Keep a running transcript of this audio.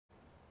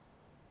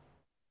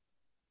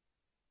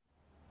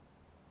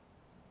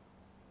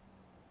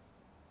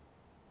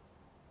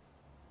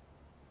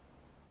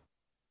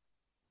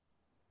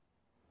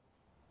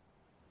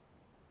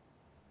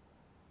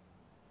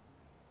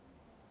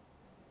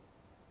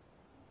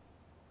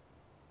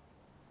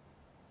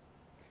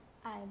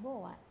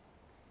IBO1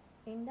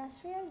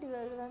 Industrial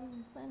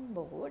Development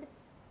Board,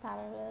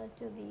 parallel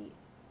to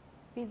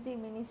with the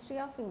Ministry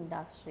of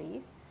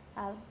Industries,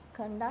 have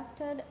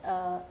conducted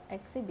an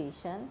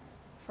exhibition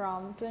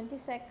from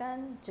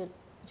 22nd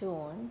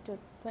June to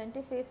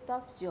 25th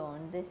of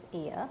June this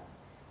year,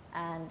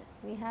 and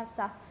we have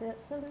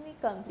successfully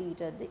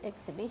completed the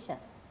exhibition.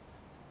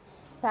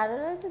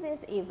 Parallel to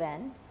this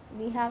event,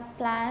 we have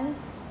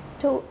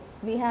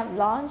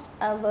launched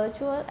a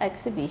virtual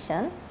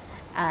exhibition,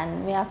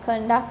 and we are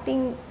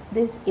conducting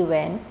this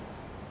event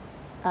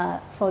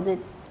for the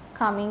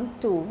coming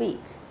 2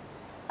 weeks.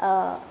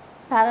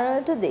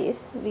 Parallel to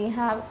this, we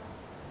are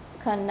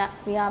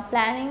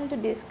planning to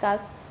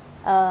discuss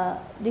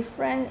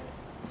different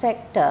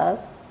sectors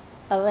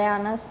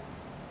awareness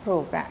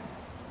programs.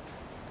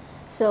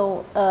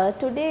 So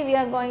today we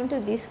are going to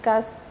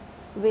discuss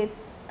with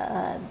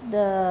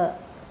the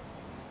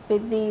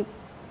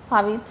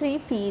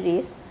Pavithri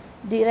Peiris,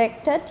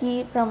 Director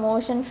Tea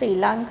Promotion Sri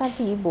Lanka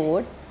Tea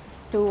Board,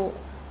 to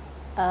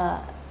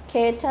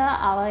cater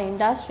our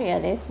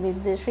industrialists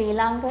with the Sri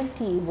Lankan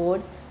Tea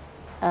Board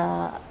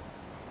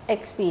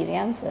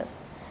experiences.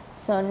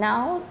 So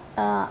now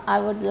I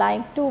would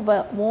like to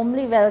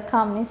warmly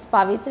welcome Ms.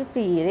 Pavithri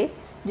Peiris,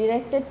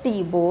 Director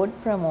Tea Board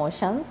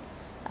Promotions,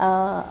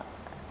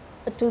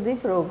 to the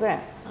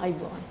program.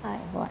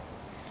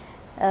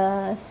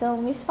 So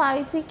Ms.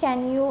 Pavithri,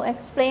 can you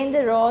explain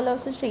the role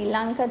of the Sri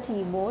Lanka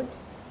Tea Board,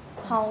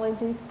 how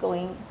it is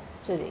going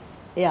today?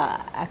 Yeah,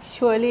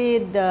 actually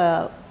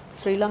the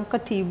Sri Lanka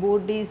Tea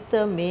Board is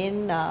the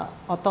main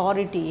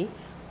authority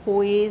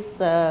who is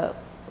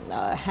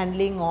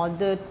handling all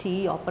the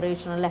tea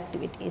operational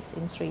activities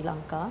in Sri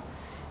Lanka.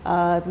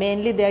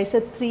 Mainly there is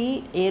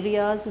 3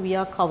 areas we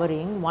are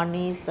covering. One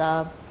is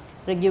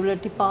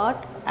regulatory part,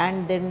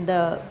 and then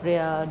the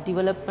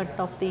development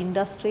of the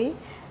industry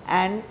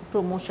and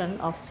promotion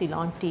of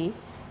Ceylon tea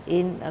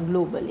in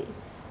globally.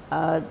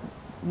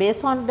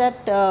 Based on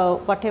that,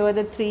 whatever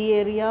the 3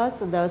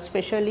 areas,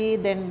 especially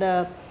then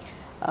the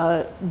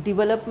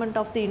development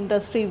of the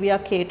industry, we are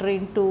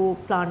catering to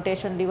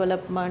plantation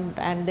development,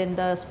 and then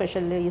the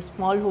especially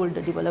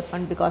smallholder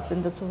development, because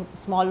then the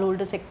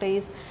smallholder sector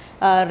is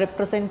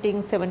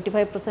representing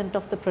 75%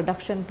 of the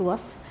production to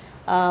us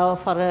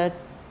for a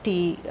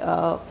tea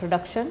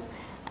production.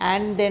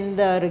 And then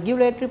the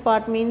regulatory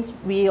part means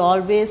we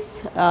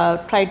always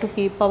try to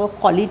keep our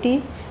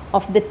quality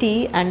of the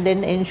tea and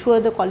then ensure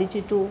the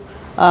quality to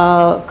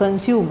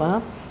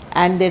consumer,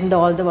 and then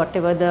all the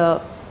whatever the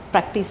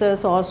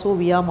practices also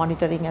we are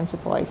monitoring and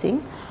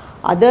supervising.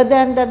 Other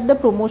than that, the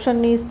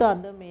promotion is the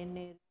other main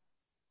area.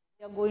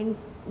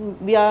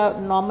 We are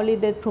normally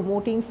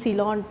promoting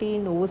Ceylon tea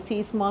in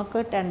overseas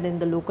market and then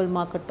the local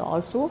market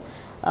also.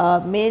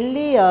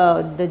 Mainly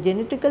the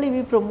genetically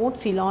we promote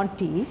Ceylon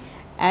tea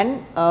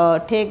and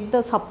take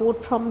the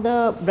support from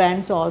the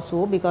brands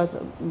also, because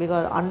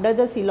under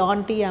the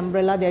Ceylon tea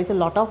umbrella there is a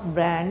lot of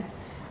brands.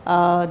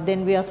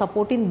 Then we are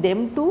supporting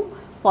them to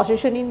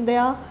positioning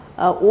their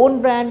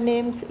own brand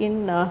names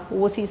in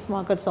overseas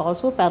markets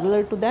also.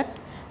 Parallel to that,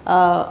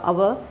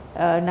 our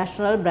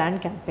national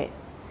brand campaign.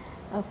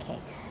 Okay,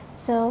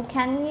 so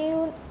can we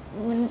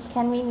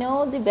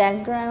know the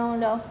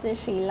background of the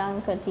Sri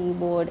Lanka Tea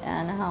Board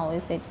and how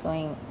is it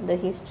going, the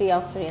history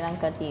of Sri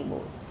Lanka Tea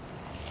Board?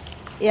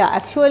 Yeah,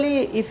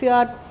 actually if you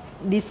are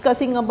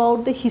discussing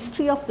about the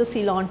history of the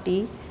Ceylon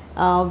tea,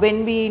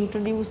 when we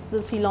introduced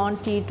the Ceylon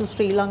tea to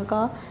Sri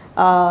Lanka,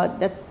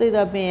 that is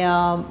the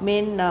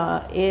main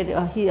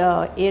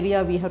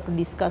area we have to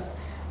discuss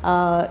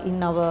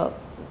in our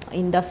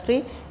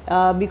industry,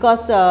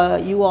 because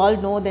you all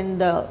know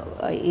then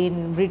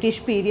in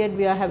British period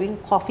we are having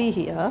coffee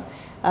here.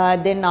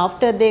 Then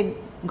after they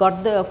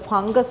got the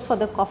fungus for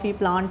the coffee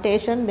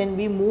plantation, then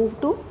we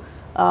moved to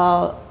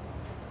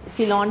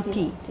Ceylon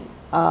tea.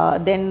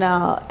 Then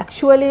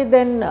actually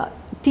then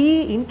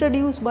tea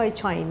introduced by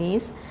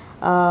Chinese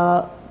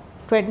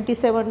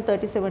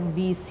 2737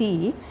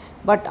 BC,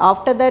 but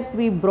after that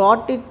we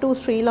brought it to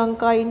Sri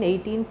Lanka in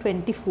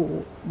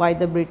 1824 by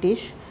the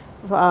British.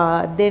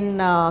 Then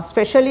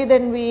especially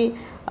then we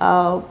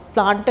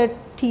planted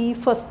tea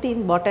first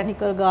in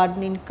botanical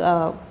garden in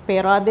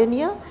Peiris.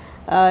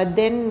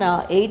 Then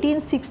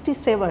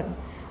 1867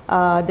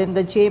 then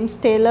the James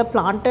Taylor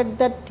planted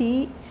that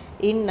tea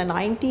in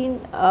 19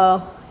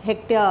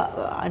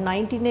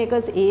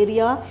 acres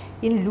area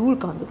in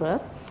Lulkandura.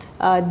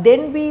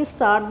 Then we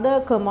start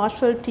the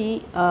commercial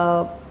tea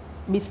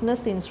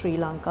business in Sri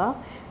Lanka,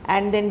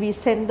 and then we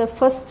send the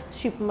first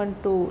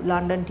shipment to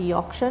London Tea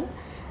Auction,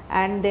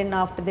 and then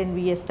after then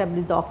we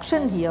established the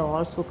auction here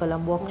also,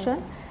 Colombo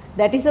auction.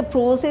 That is a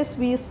process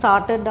we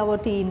started our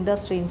tea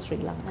industry in Sri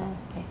Lanka.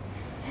 Okay.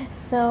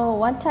 So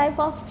what type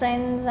of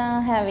trends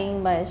are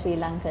having by Sri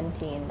Lankan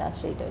tea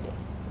industry today?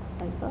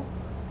 Type of?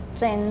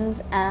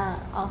 Strengths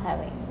are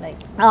having, like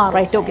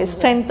right, okay,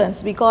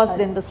 strengthens, because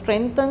then the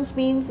strengthens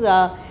means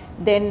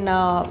then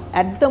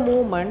at the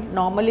moment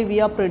normally we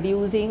are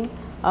producing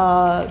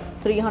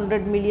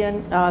 300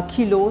 million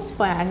kilos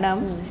per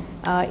annum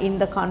in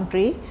the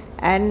country,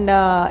 and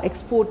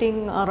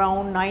exporting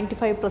around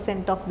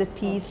 95% of the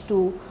teas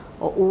to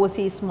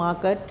overseas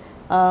market.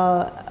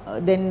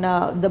 Then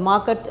the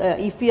market,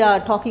 if we are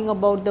talking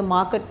about the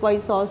market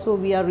wise also,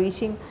 we are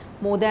reaching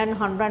more than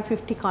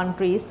 150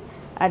 countries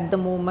at the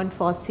moment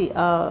for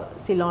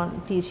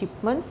Ceylon tea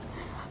shipments.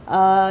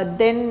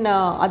 Then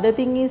other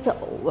thing is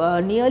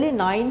nearly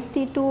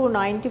 90 to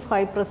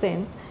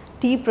 95%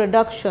 tea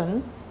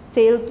production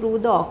sale through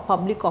the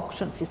public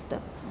auction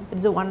system. It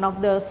is one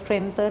of the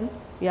strengths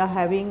we are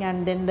having,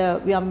 and then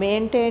we are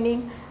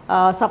maintaining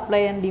supply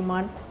and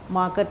demand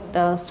market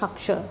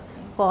structure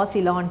for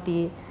Ceylon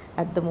tea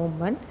at the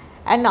moment.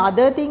 And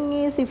other thing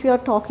is, if you are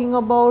talking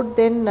about,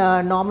 then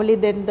normally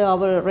then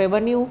our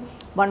revenue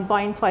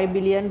 1.5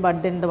 billion,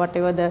 but then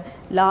whatever the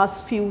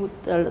last 3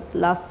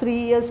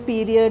 years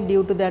period,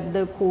 due to that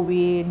the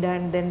COVID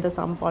and then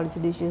some policy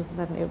decisions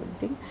and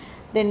everything,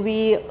 then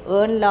we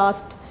earned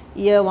last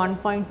year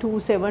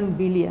 1.27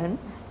 billion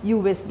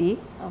USD.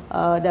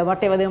 The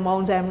whatever the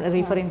amounts I am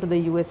referring to,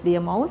 the USD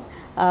amounts,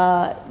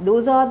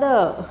 those are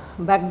the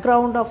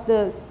background of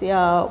the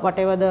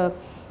whatever the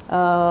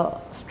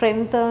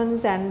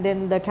strengthens and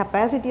then the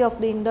capacity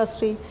of the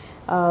industry.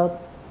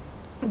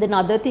 Then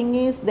other thing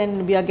is,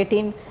 then we are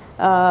getting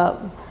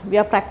we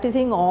are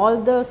practicing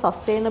all the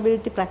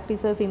sustainability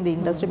practices in the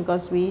industry,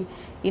 because we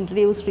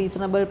introduced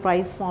reasonable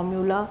price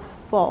formula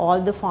for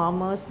all the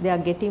farmers. They are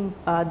getting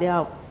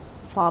their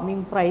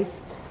farming price,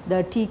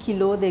 the tea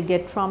kilo they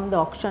get from the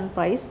auction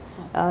price,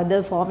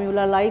 the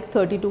formula like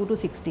 32 to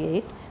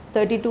 68.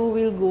 32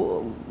 will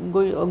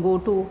go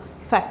to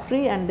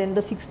factory, and then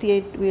the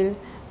 68 will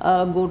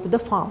go to the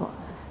farmer.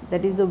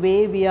 That is the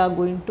way we are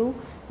going to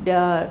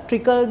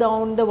trickle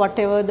down the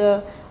whatever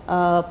the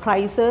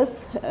prices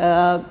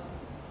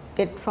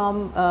get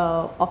from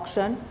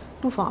auction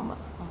to farmer.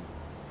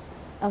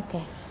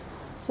 Okay,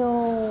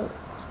 so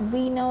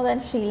we know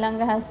that Sri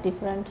Lanka has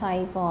different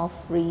type of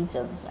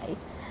regions, right?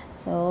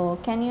 So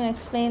can you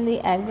explain the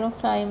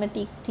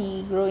agroclimatic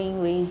tea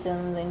growing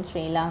regions in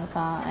Sri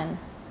Lanka and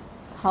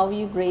how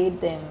you grade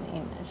them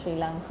in Sri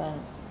Lankan?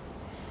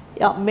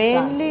 Yeah,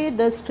 mainly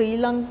the Sri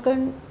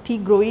Lankan tea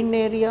growing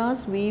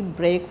areas we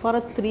break for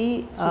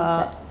three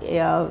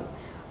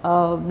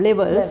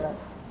levels.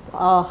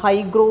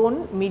 High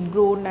grown, mid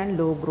grown and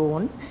low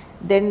grown.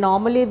 Then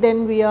normally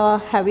then we are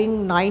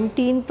having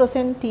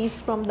 19% teas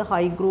from the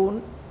high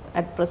grown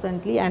at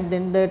presently, and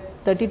then the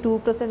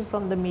 32%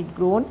 from the mid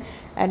grown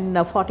and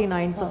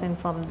 49%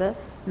 from the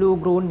low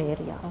grown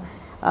area.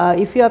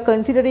 If you are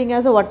considering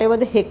as whatever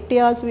the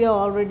hectares we are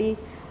already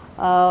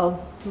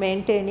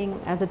maintaining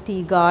as a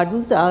tea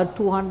gardens,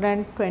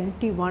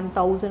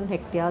 221,000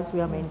 hectares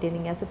we are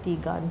maintaining as a tea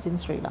gardens in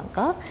Sri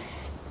Lanka.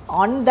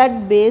 On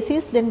that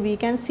basis, then we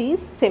can see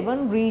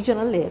 7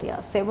 regional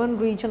areas. 7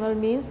 regional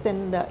means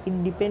then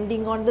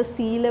depending on the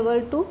sea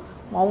level to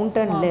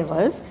mountain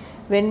levels.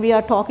 When we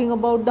are talking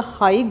about the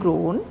high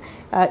grown,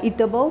 it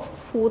above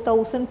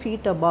 4,000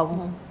 feet above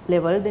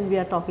level, then we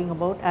are talking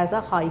about as a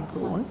high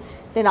grown.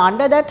 Then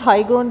under that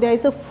high grown there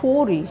is a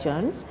 4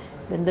 regions.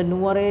 Then the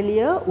Nuwara,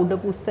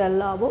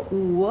 Udapussalawa,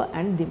 Uva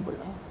and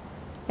Dimbula.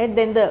 And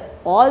then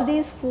all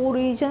these 4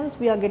 regions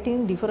we are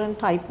getting different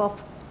type of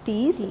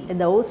teas.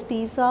 Those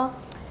teas are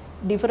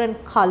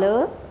different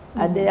color.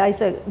 There is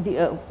a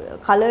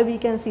color, we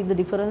can see the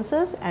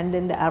differences, and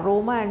then the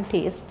aroma and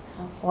taste.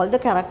 All the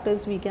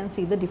characters we can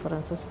see the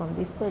differences from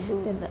this. So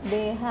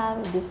they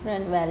have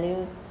different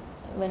values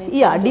when it's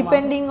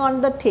depending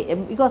on the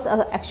because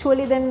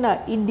actually then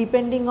it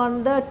depending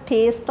on the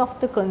taste of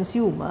the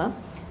consumer,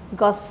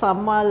 because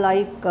some are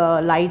like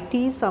light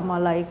teas, some are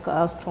like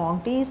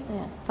strong teas,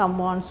 some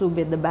wants to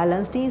be the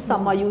balanced teas,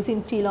 some are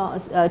using tea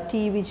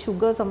with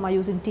sugar, some are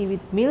using tea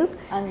with milk,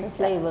 and the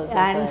flavors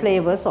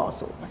flavors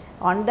also.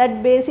 On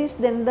that basis,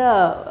 then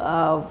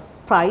the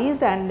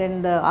price and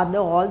then the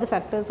all the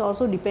factors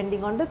also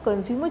depending on the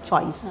consumer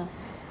choice.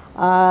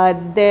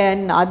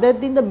 Then other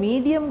than the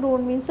medium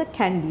grown means the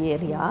candy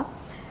area,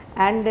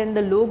 and then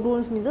the low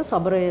growns means the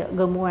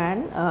Sabaragamu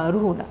and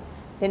Ruhuna.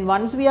 Then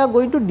once we are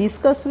going to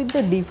discuss with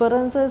the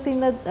differences in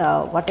the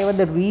whatever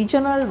the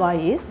regional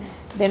wise,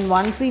 then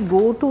once we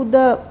go to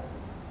the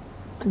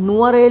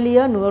Nuwara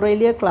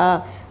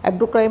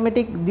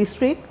agroclimatic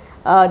district,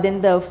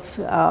 then the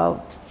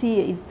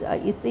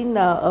it's in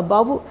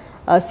above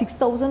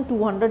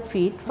 6,200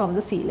 feet from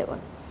the sea level.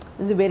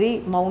 It's a very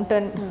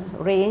mountain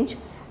range,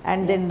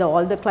 and then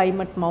all the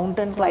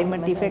mountain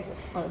climate effects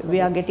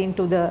we are getting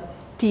to the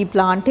tea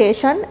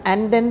plantation.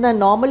 And then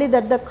normally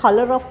that the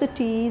color of the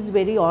tea is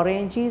very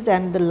orangey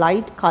and the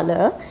light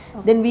color,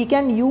 then we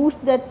can use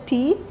that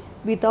tea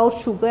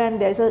without sugar,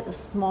 and there is a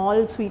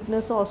small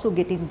sweetness also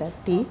getting that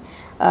tea.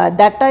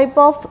 That type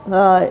of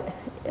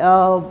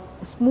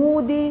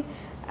smoothie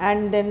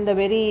and then the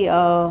very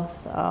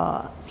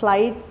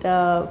slight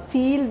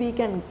feel we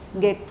can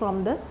get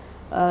from the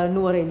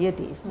Nuwara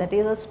teas. That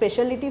is a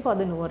specialty for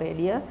the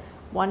Nuwara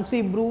Once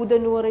we brew the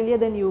Norelia,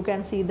 then you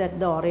can see that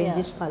the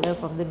orangish color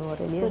from the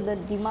Norelia. So the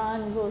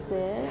demand goes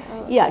there.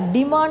 Yeah,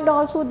 demand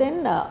also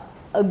then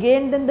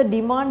again then the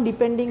demand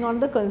depending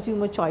on the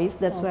consumer choice.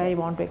 That's why I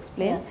want to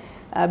explain,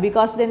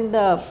 because then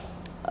the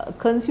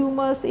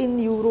consumers in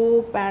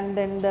Europe and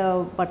then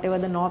the whatever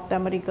the North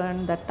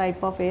American that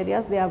type of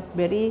areas, they are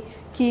very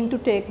keen to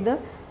take the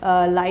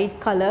light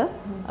color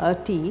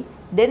tea.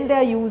 Then they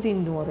are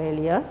using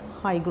Norelia,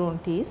 high grown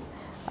teas.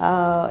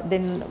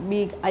 Then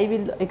I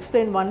will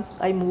explain once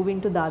I move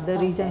into the other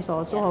regions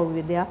also how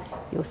they are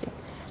using.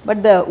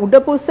 But the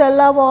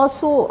Udapusella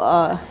was also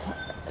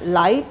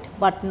light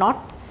but not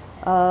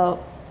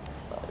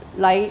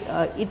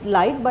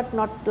light but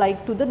not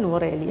like to the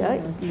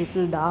Norelia,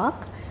 little dark.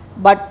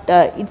 But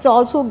it's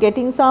also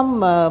getting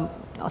some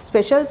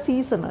special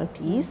seasonal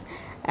teas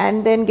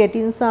and then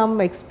getting some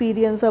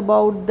experience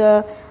about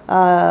the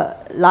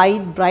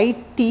light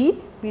bright tea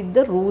with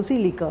the rosy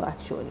liquor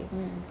actually.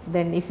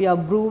 Then if you are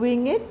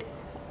brewing it,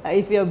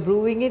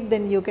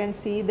 then you can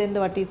see then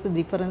what is the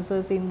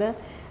differences in the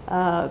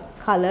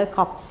color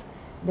cups.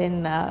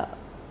 Then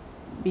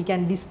we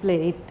can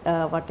display it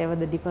whatever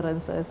the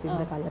differences in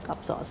the color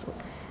cups also.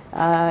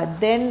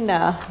 Then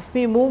if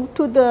we move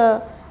to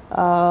the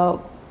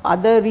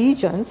other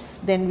regions,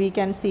 then we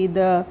can see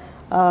the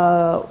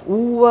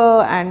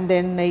Uva, and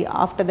then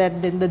after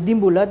that then the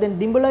Dimbula. Then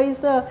Dimbula is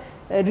the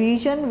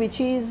region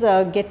which is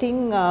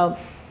getting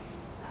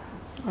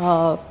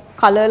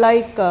color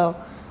like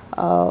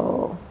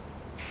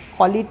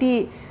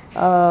quality,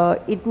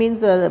 it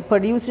means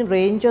produced in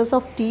ranges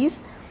of teas,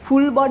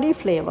 full body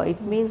flavor.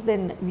 It means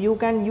then you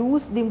can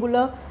use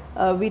Dimbula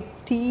with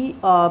tea,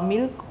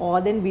 milk,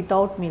 or then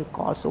without milk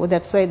also.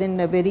 That is why then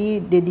a very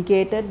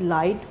dedicated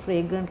light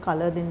fragrant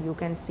color then you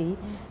can see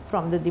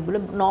from the Dimbula.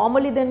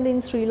 Normally then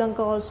in Sri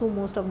Lanka also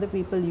most of the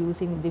people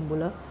using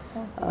Dimbula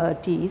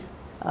teas.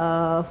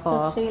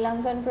 So Sri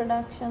Lankan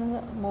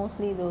productions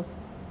mostly those.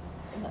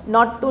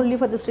 Not only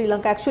for the Sri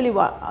Lanka, actually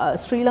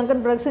Sri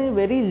Lankan production is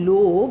very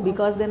low,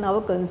 because then our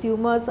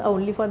consumers are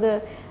only for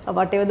the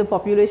whatever the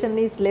population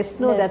is less,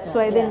 that's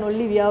why then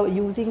only we are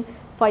using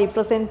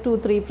 5% to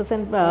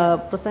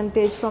 3%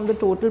 percentage from the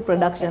total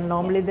production.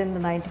 Normally then the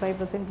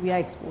 95% we are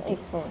exporting.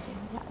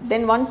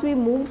 Then once we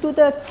move to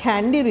the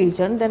Kandy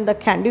region, then the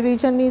Kandy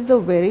region is the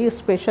very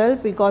special,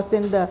 because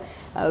then the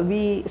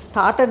we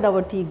started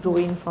our tea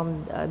growing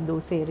from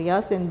those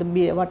areas. Then the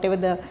whatever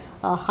the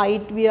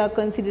height we are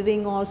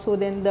considering also,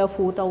 then the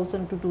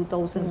 4,000 to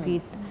 2,000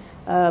 feet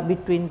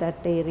between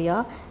that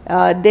area.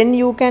 Then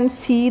you can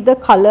see the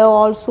color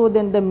also,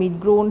 then the mid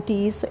grown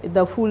teas,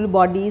 the full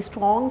body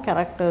strong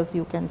characters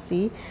you can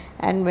see,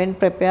 and when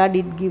prepared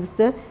it gives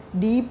the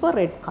deeper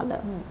red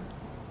color,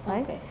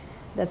 right?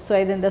 That is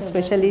why then the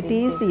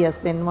specialties, yes.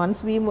 Then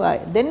once we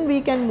then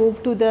we can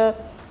move to the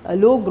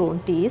low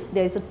grown teas.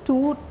 There is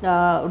two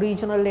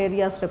regional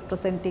areas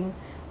representing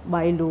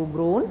by low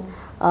grown,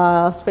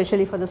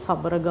 especially for the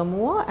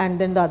Sabaragamuwa, and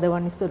then the other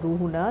one is the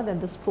Ruhuna, then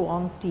the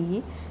strong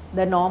tea.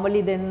 The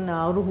normally then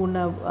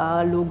Ruhuna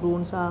low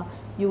growns are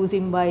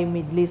using by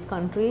Middle East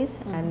countries,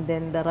 and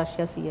then the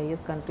Russia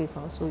CIS countries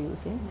also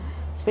using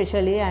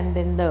especially, and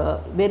then the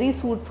very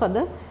suit for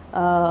the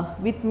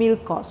with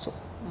milk also.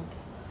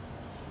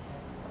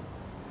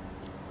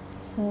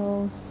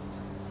 So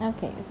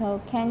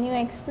can you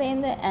explain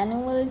the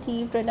annual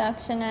tea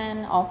production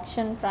and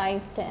auction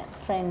price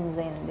trends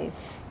in this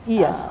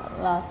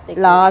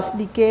last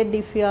decade?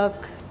 If you are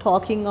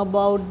talking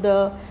about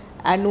the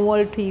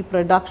annual tea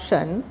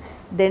production,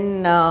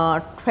 then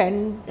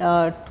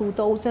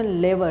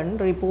 2011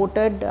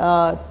 reported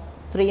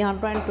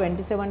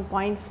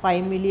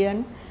 327.5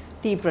 million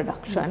tea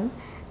production,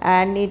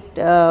 and it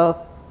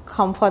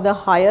come for the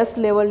highest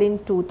level in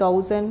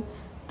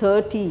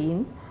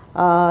 2013.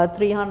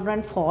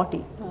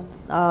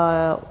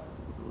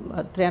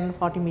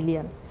 340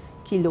 million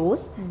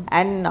kilos,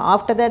 and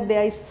after that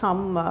there is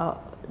some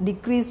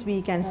decrease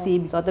we can see,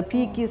 because the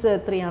peak is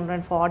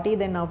 340,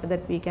 then after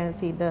that we can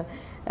see the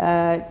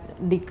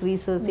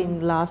decreases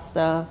in last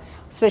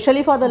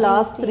especially for the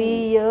last 3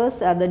 years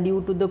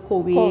due to the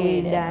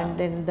COVID and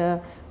then the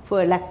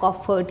lack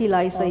of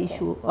fertilizer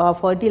issue,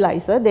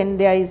 fertilizer, then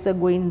there is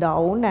going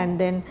down, and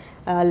then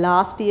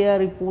last year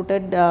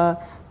reported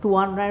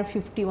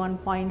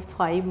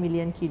 251.5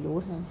 million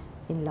kilos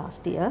in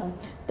last year.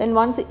 Then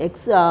once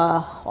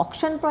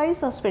auction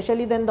price,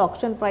 especially then the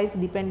auction price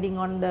depending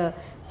on the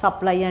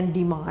supply and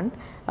demand,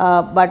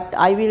 but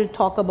I will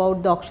talk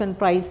about the auction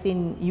price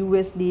in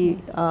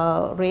USD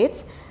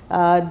rates.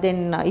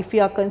 Then if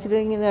you are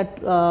considering in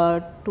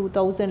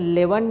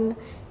 2011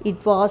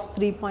 it was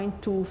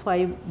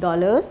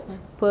 $3.25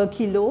 per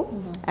kilo,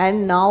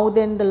 and now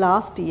then the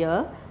last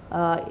year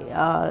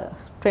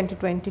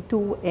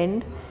 2022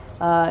 end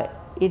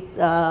it's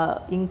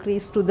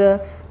increased to the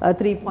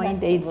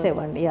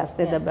 3.87. Yes,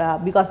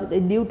 because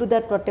due to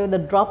that whatever the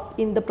drop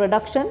in the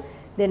production,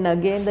 then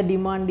again the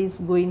demand is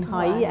going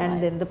high,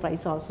 and then the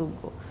price also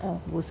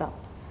goes up.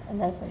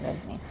 That's a good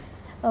news.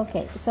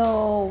 Okay,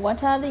 so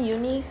what are the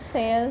unique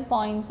sales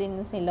points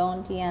in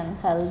Ceylon tea and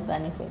health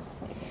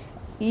benefits?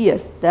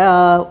 Yes,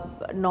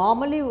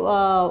 normally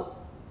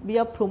we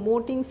are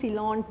promoting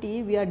Ceylon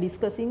tea, we are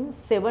discussing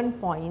 7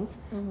 points,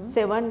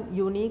 7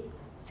 unique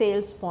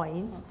sales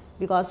points,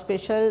 because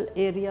special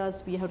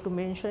areas we have to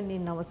mention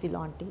in our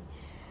Ceylon tea.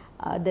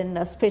 Then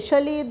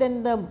especially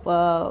then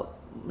the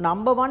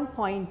number 1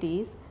 point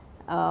is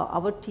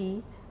our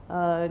tea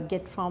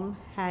get from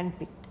hand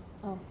picked.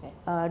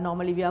 Okay.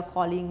 Normally we are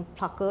calling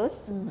pluckers,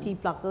 tea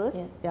pluckers.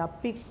 Yeah. They are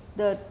pick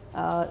the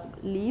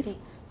leaf,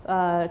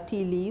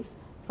 tea leaves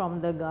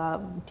from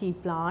the tea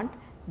plant.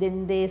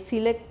 Then they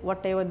select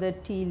whatever the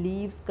tea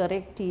leaves,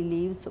 correct tea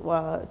leaves,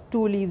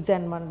 2 leaves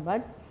and 1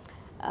 bud.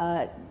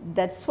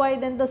 That's why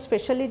then the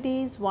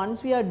specialty is,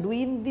 once we are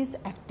doing this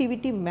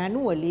activity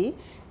manually,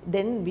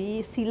 then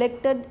we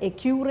selected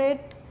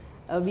accurate,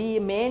 we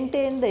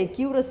maintain the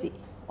accuracy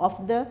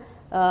of the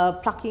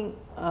plucking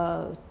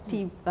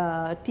tea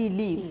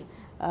leaves.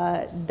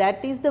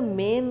 That is the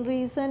main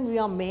reason we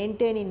are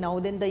maintaining. Now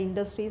then the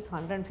industry is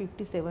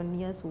 157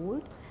 years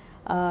old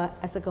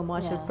as a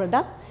commercial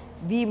product.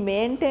 We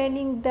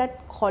maintaining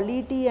that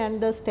quality and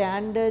the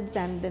standards,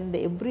 and then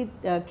the every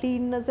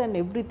cleanness and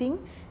everything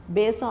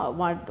based on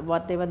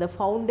whatever the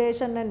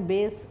foundation and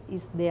base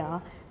is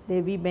there,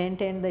 we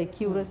maintain the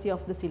accuracy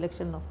of the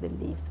selection of the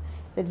leaves.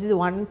 That is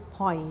one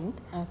point,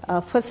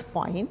 first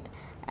point.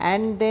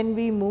 And then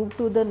we move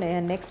to the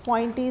next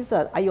point is,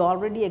 I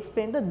already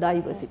explained the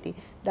diversity.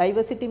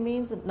 Diversity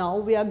means now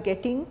we are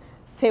getting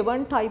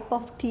 7 type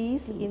of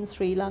teas in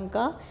Sri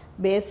Lanka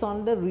based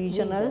on the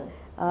regional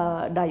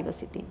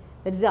diversity.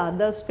 That is the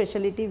other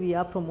specialty we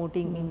are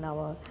promoting in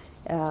our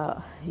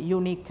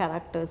unique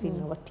characters in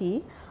our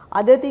tea.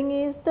 Other thing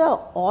is the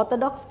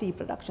orthodox tea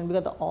production,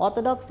 because the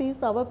orthodox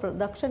is our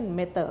production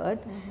method.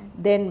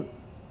 Then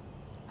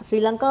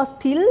Sri Lanka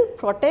still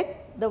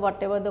protect the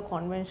whatever the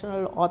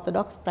conventional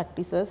orthodox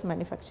practices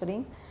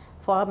manufacturing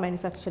for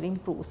manufacturing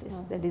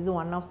process. That is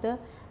one of the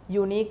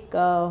unique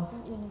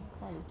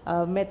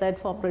method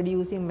for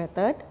producing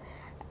method.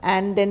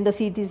 And then the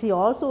CTC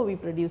also we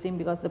producing,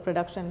 because the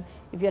production,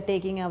 if you are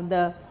taking up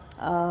the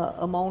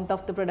amount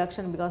of the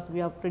production, because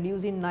we are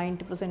producing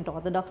 90%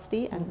 orthodox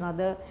tea and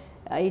another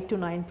 8 to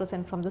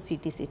 9% from the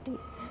CTC tea.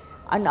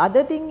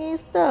 Another thing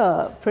is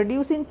the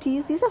producing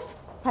teas is a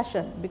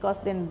passion, because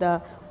then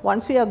the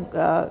once we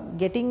are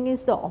getting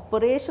is the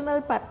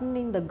operational pattern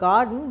in the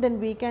garden, then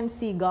we can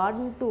see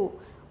garden to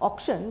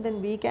auction,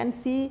 then we can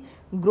see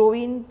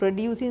growing,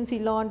 producing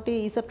Ceylon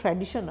tea is a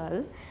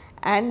traditional,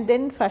 and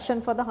then fashion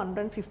for the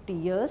 150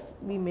 years,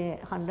 we may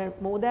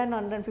more than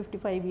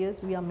 155 years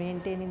we are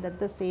maintaining that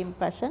the same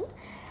fashion.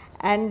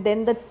 And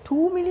then the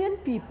 2 million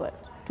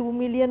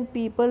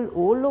people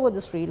all over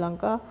the Sri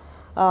Lanka,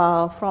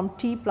 from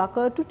tea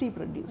plucker to tea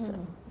producer,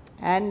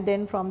 and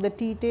then from the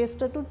tea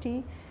taster to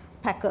tea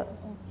packer.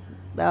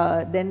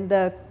 Then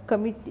the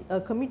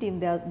committee in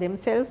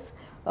themselves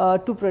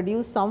to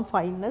produce some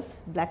finest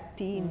black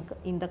tea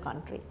in the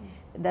country.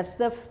 That is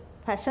the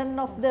fashion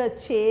of the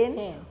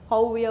chain,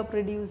 how we are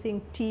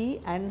producing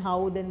tea, and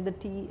how then the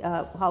tea,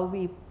 how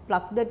we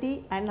pluck the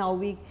tea, and how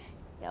we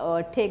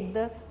take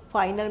the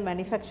final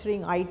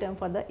manufacturing item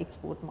for the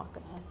export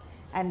market,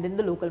 and then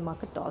the local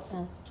market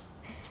also.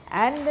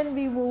 And then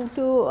we move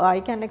to, I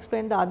can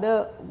explain the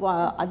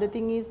other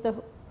thing is the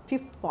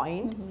 5th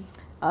point.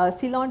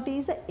 Ceylon tea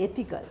is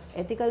ethical.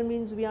 Ethical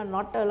means we are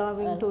not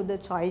allowing to the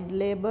child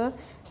labor.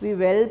 We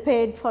well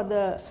paid for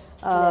the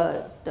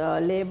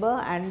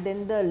labor, and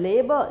then the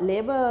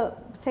labor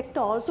sector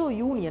also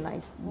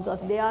unionized,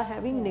 because they are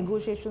having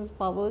negotiations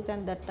powers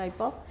and that type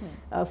of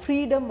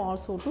freedom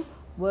also to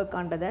work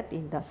under that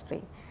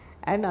industry.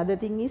 And other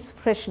thing is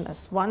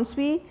freshness. Once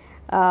we